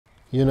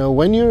You know,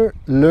 when you're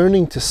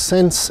learning to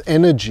sense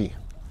energy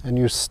and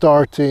you're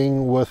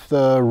starting with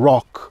a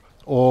rock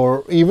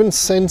or even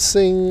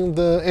sensing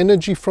the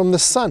energy from the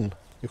sun,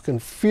 you can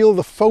feel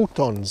the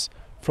photons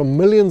from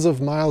millions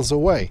of miles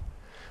away,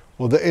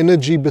 or the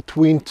energy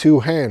between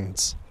two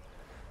hands.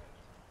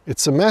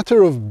 It's a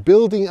matter of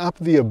building up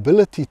the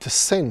ability to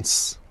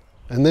sense,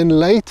 and then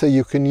later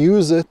you can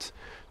use it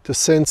to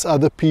sense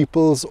other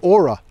people's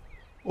aura,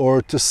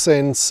 or to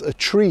sense a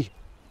tree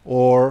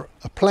or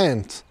a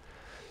plant.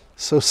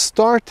 So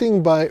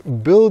starting by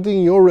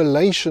building your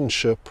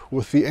relationship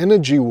with the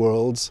energy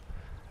worlds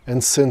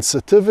and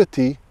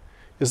sensitivity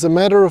is a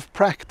matter of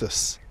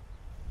practice.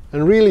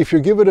 And really, if you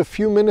give it a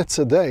few minutes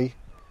a day,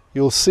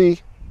 you'll see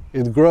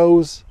it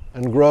grows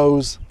and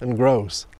grows and grows.